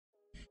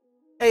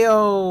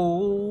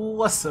Heyo,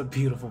 what's up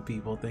beautiful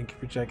people? Thank you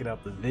for checking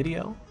out the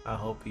video. I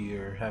hope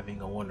you're having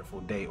a wonderful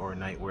day or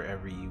night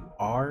wherever you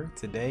are.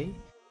 Today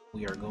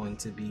we are going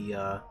to be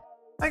I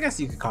guess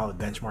you could call it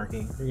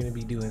benchmarking. We're going to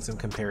be doing some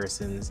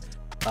comparisons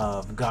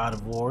of God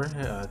of War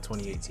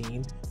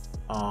 2018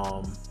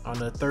 on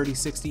the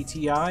 3060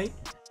 Ti.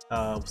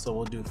 So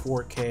we'll do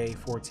 4K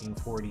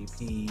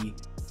 1440p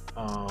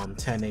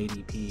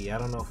 1080p. I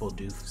don't know if we'll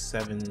do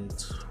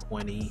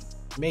 720,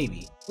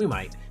 maybe we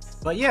might.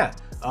 But yeah,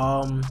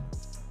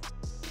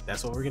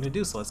 that's what we're gonna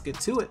do, so let's get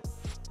to it.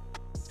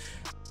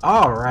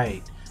 All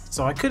right,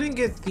 so I couldn't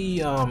get the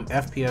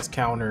FPS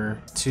counter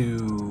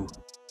to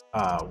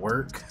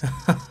work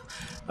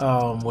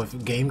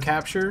with game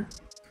capture,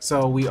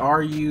 so we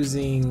are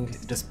using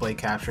display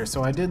capture.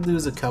 So I did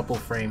lose a couple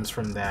frames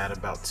from that,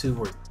 about 2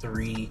 or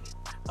 3,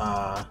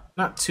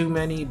 not too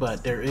many,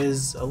 but there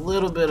is a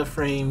little bit of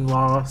frame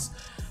loss.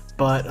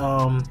 But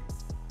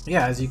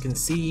yeah, as you can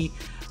see,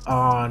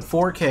 on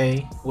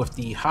 4K with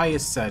the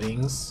highest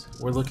settings,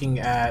 we're looking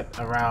at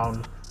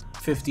around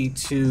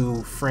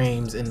 52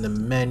 frames in the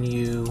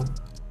menu.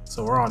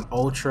 So we're on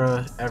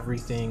ultra,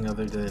 everything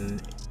other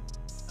than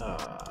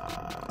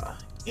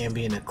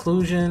ambient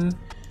occlusion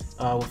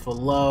with a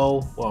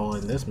low. Well,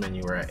 in this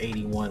menu we're at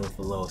 81 with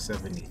a low of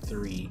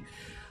 73,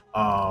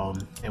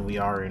 and we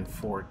are in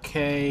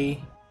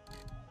 4K.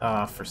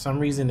 For some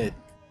reason it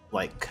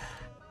like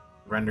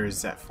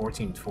renders at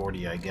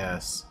 1440, I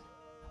guess.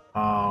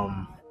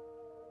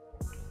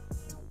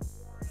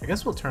 I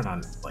guess we'll turn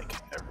on like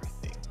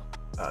everything.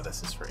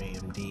 This is for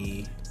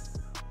AMD.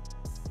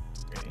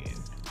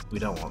 We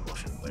don't want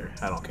motion blur.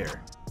 I don't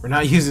care. We're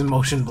not using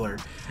motion blur.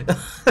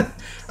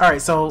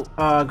 Alright, so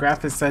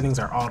graphics settings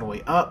are all the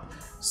way up.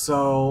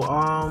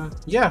 So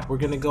yeah, we're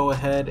gonna go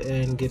ahead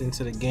and get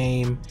into the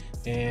game,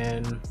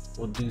 and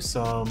we'll do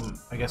some,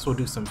 I guess we'll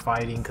do some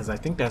fighting, because I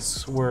think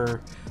that's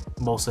where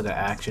most of the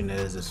action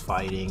is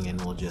fighting,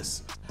 and we'll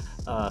just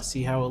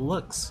see how it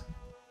looks.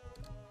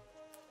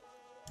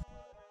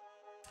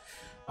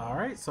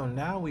 Alright, so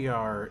now we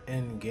are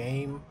in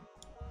game,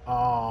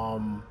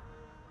 and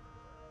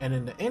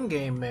in the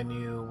in-game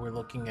menu we're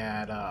looking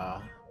at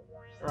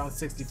around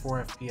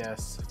 64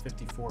 FPS,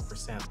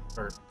 54%,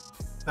 or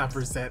not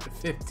percent,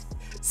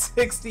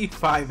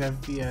 65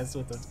 FPS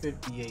with a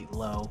 58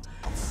 low.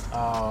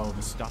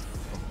 Stuff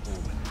of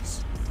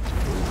omens.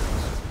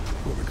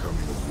 For the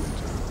coming of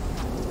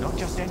winter. Not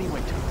just any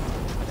winter,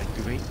 but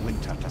a great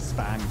winter to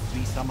span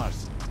 3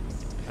 summers.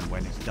 And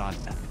when it's done,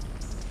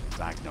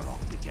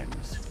 Ragnarok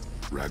begins.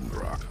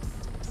 Ragnarok.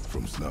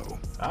 From snow.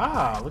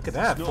 Ah, look at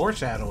that, Snow.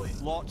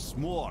 foreshadowing. Lots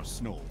more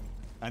snow.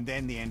 And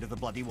then the end of the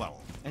bloody world.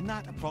 In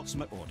that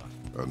approximate order.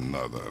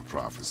 Another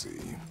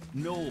prophecy.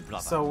 No,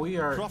 brother. So we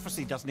are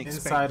Prophecy doesn't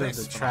inside expect of this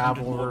the for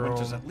travel 100 more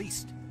winters room. at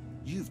least.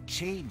 You've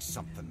changed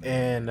something.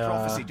 And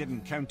Prophecy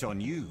didn't count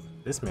on you.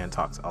 this man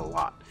talks a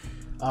lot.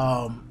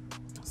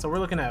 So we're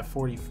looking at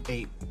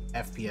 48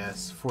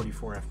 FPS,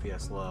 44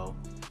 FPS low.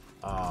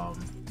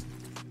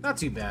 Not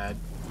too bad.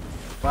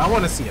 But I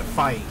want to see a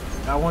fight.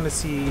 I want to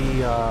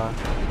see how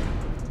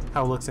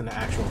it looks in the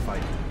actual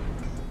fight.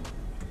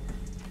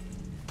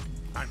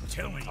 I'm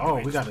telling you, Oh,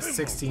 we it's got a Fimbulwinter.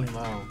 16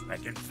 low. I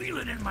can feel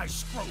it in my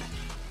scrotum.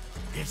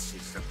 This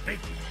is the big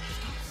one.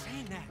 Stop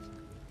saying that.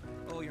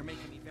 Oh, you're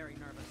making me very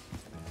nervous.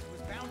 It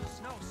was bound to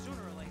snow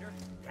sooner or later.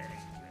 That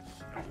ain't the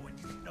snow and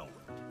you know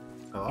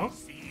it. Hello?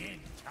 It's the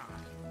end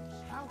times.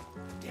 How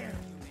dare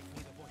you make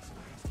me the voice of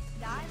reason?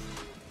 Guys?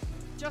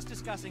 Just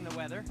discussing the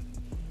weather.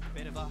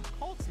 Bit of a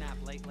cold snap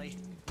lately.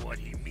 What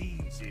he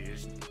means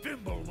is,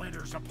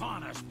 Fimbulwinter's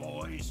upon us,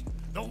 boys.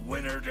 The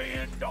winter to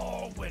end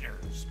all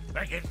winters.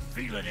 I can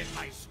feel it in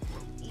my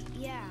scrotum.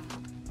 Yeah,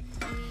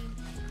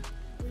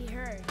 we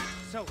heard.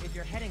 So if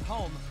you're heading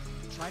home,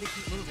 try to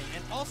keep moving,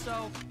 and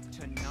also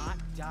to not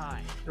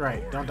die.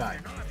 Right, don't die.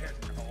 You're not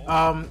heading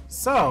home.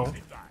 So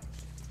Advice.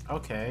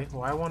 okay,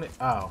 well I want it.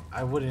 Oh,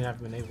 I wouldn't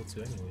have been able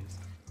to anyways.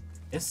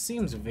 It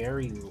seems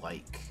very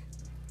like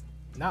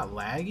not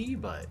laggy,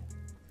 but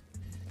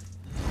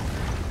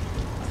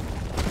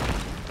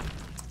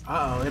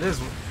uh-oh, it is.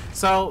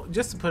 So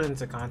just to put it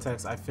into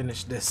context, I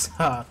finished this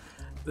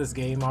this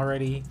game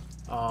already,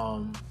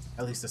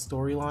 at least the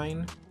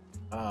storyline,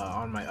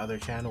 on my other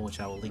channel, which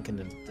I will link in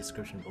the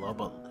description below.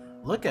 But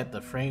look at the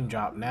frame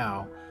drop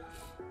now.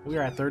 We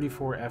are at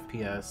 34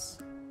 FPS.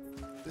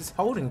 It's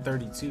holding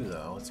 32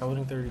 though. It's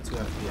holding 32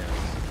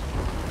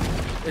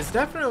 FPS. It's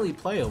definitely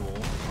playable,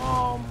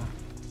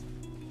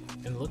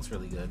 and it looks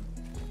really good.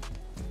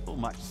 So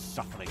much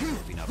suffering has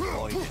been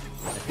avoided.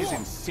 His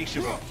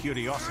insatiable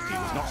curiosity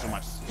was not so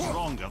much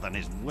stronger than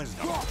his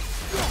wisdom.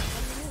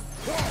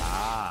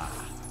 Ah.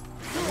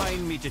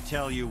 Remind me to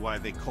tell you why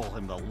they call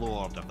him the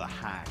Lord of the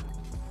Hang.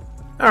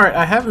 Alright,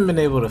 I haven't been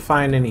able to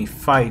find any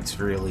fights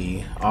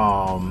really.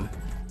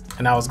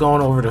 And I was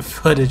going over the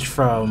footage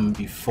from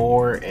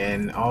before,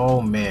 and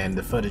oh man,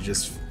 the footage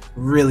is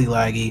really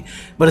laggy.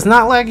 But it's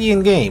not laggy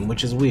in game,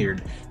 which is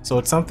weird. So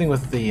it's something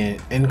with the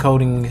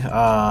encoding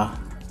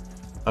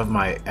of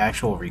my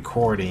actual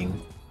recording.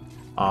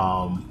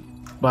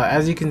 but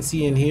as you can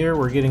see in here,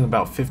 we're getting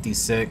about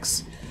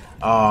 56.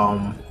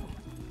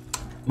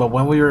 But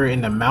when we were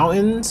in the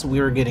mountains,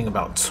 we were getting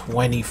about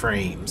 20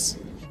 frames.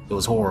 It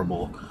was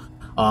horrible.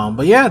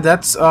 But yeah,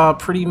 that's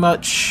pretty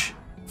much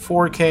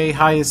 4K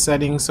highest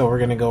settings. So we're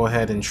gonna go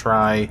ahead and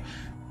try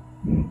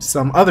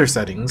some other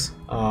settings.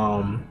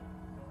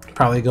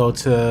 Probably go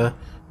to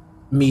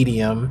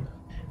medium,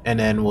 and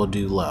then we'll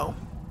do low.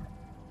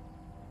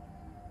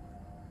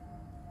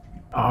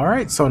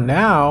 Alright, so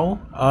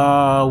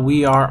now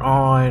we are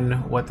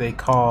on what they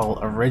call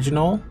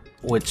original,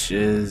 which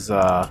is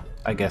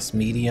I guess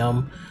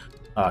medium,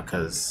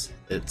 because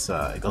it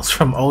goes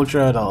from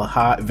ultra to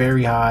high,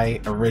 very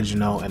high,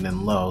 original, and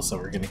then low. So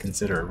we're going to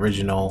consider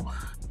original.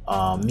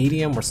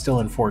 Medium, we're still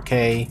in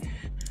 4K.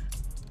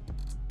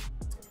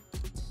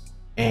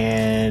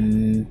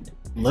 And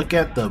look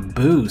at the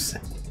boost.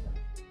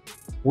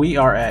 We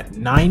are at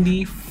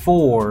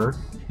 94,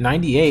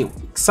 98,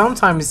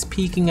 sometimes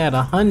peaking at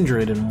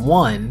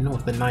 101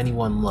 with the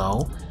 91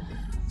 low.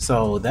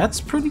 So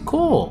that's pretty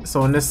cool.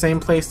 So in the same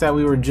place that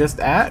we were just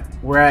at,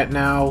 we're at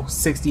now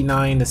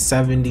 69 to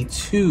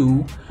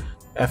 72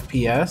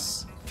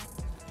 FPS.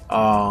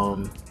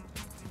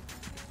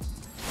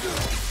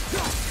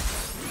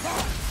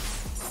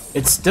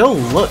 It still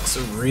looks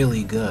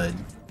really good.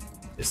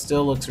 It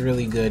still looks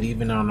really good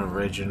even on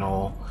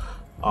original.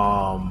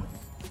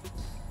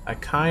 I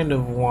kind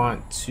of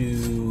want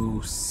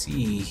to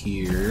see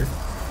here.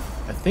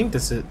 I think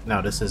this is,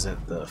 no, this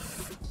isn't the,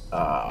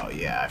 oh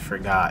yeah, I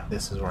forgot.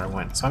 This is where I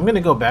went. So I'm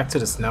gonna go back to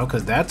the snow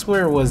because that's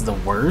where it was the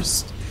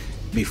worst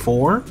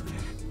before.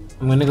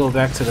 I'm gonna go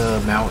back to the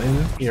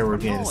mountain. Here we're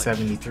getting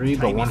 73,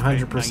 but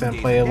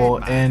 100%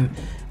 playable. And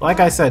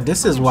like I said,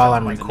 this is while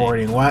I'm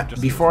recording.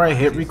 Before I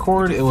hit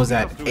record, it was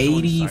at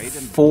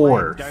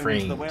 84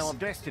 frames.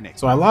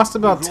 So I lost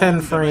about 10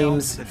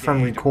 frames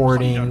from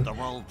recording, and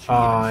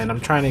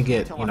I'm trying to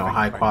get, you know,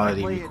 high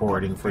quality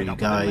recording for you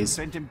guys.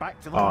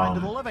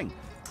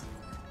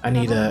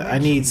 I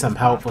need some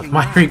help with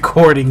my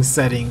recording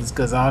settings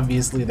because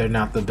obviously they're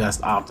not the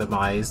best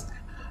optimized.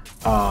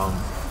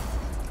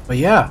 But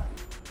yeah.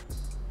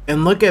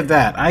 And look at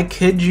that. I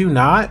kid you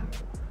not.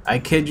 I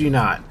kid you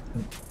not.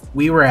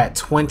 We were at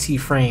 20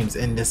 frames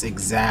in this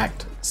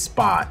exact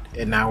spot.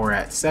 And now we're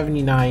at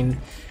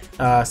 79,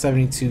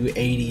 72,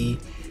 80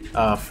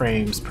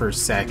 frames per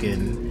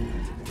second.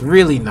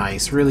 Really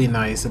nice. Really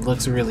nice. It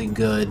looks really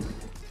good.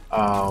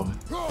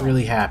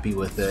 Really happy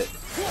with it.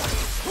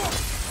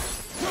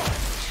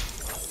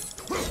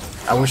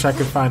 I wish I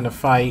could find a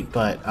fight,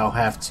 but I'll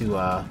have to,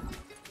 I'll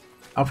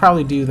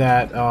probably do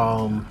that,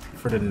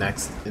 for the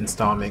next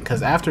installment,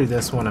 because after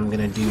this one I'm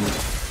gonna do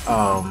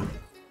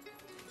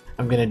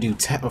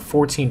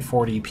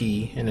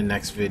 1440p in the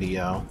next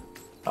video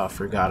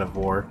for God of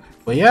War.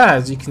 But yeah,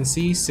 as you can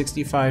see,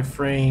 65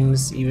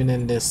 frames even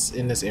in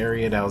this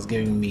area that was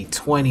giving me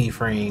 20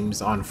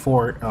 frames on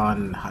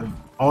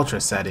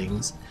ultra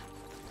settings.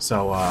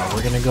 So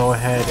we're gonna go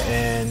ahead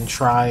and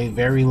try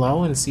very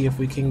low and see if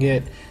we can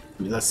get,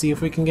 let's see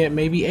if we can get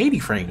maybe 80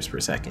 frames per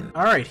second.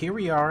 All right, here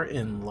we are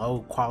in low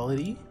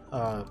quality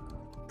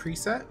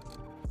preset,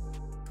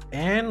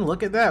 and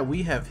look at that,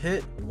 we have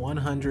hit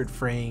 100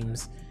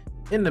 frames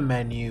in the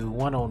menu,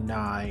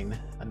 109,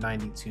 a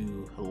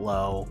 92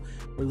 low.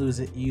 We're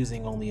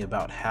using only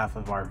about half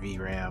of our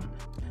VRAM,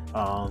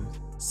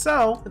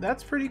 so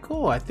that's pretty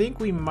cool. I think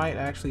we might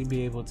actually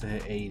be able to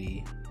hit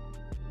 80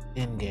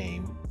 in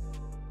game.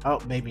 Oh,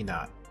 maybe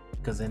not,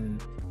 because in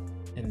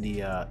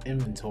the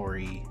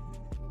inventory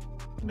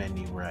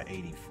menu we're at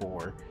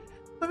 84,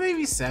 but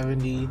maybe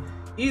 70.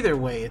 Either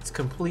way, it's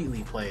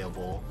completely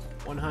playable,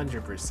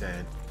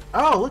 100%.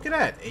 Oh, look at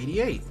that,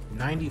 88,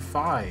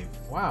 95.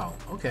 Wow,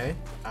 okay,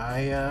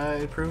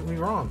 it proved me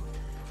wrong.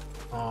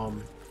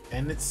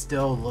 And it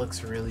still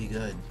looks really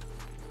good.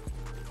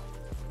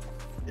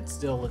 It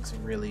still looks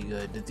really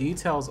good. The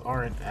details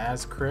aren't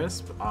as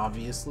crisp,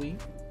 obviously,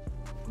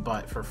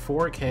 but for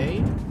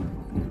 4K,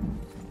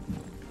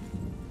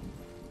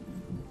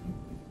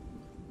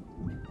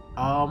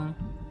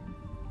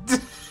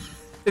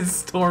 it's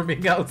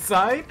storming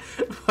outside,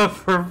 but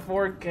for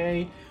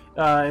 4K,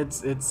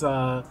 it's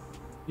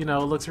you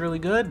know, it looks really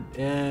good,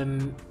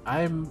 and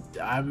I'm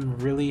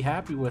really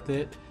happy with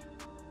it.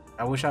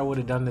 I wish I would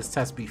have done this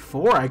test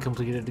before I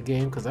completed the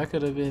game, because I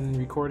could have been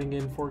recording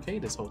in 4K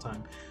this whole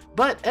time.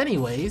 But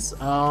anyways,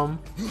 I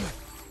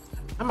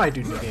might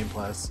do New Game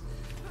Plus.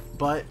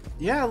 But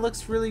yeah, it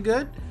looks really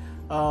good.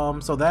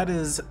 So that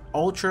is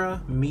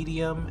ultra,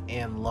 medium,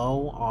 and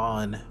low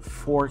on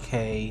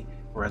 4K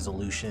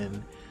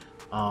resolution.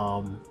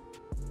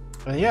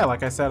 And yeah,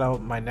 like I said,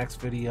 my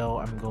next video,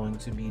 I'm going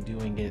to be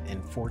doing it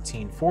in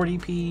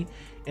 1440p,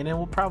 and then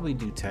we'll probably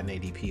do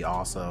 1080p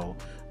also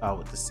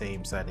with the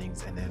same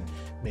settings, and then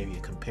maybe a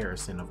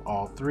comparison of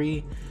all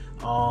three,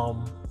 you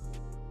know,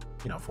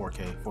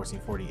 4K,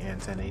 1440, and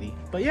 1080.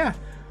 But yeah,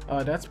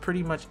 that's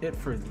pretty much it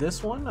for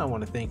this one. I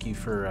want to thank you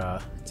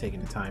for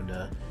taking the time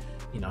to,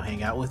 you know,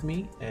 hang out with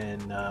me,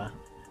 and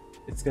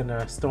it's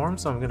gonna storm,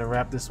 so I'm gonna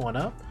wrap this one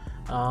up.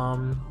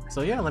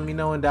 So yeah, let me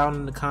know down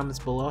in the comments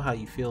below how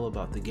you feel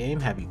about the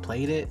game. Have you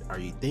played it? Are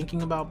you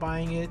thinking about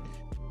buying it?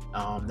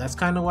 That's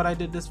kind of what I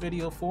did this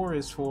video for,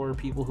 is for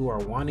people who are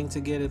wanting to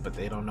get it but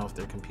they don't know if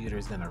their computer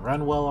is going to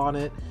run well on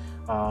it.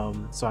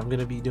 So I'm going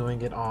to be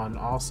doing it on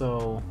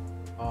also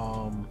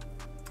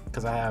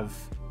because I have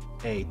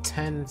a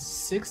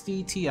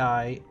 1060 Ti,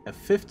 a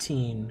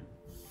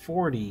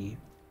 1540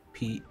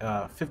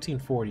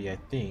 I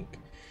think,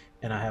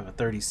 and I have a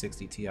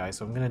 3060 Ti.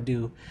 So I'm going to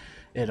do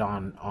it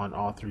on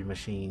all three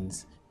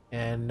machines.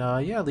 And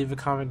yeah, leave a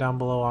comment down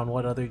below on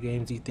what other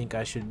games you think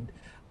I should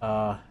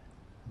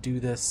do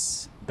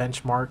this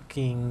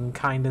benchmarking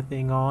kind of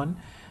thing on.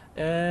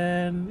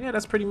 And yeah,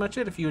 that's pretty much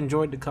it. If you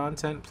enjoyed the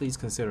content, please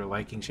consider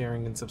liking,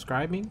 sharing, and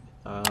subscribing.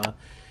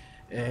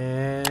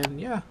 And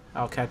yeah,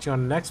 I'll catch you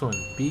on the next one.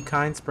 Be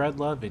kind, spread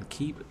love, and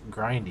keep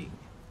grinding.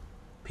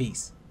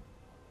 Peace.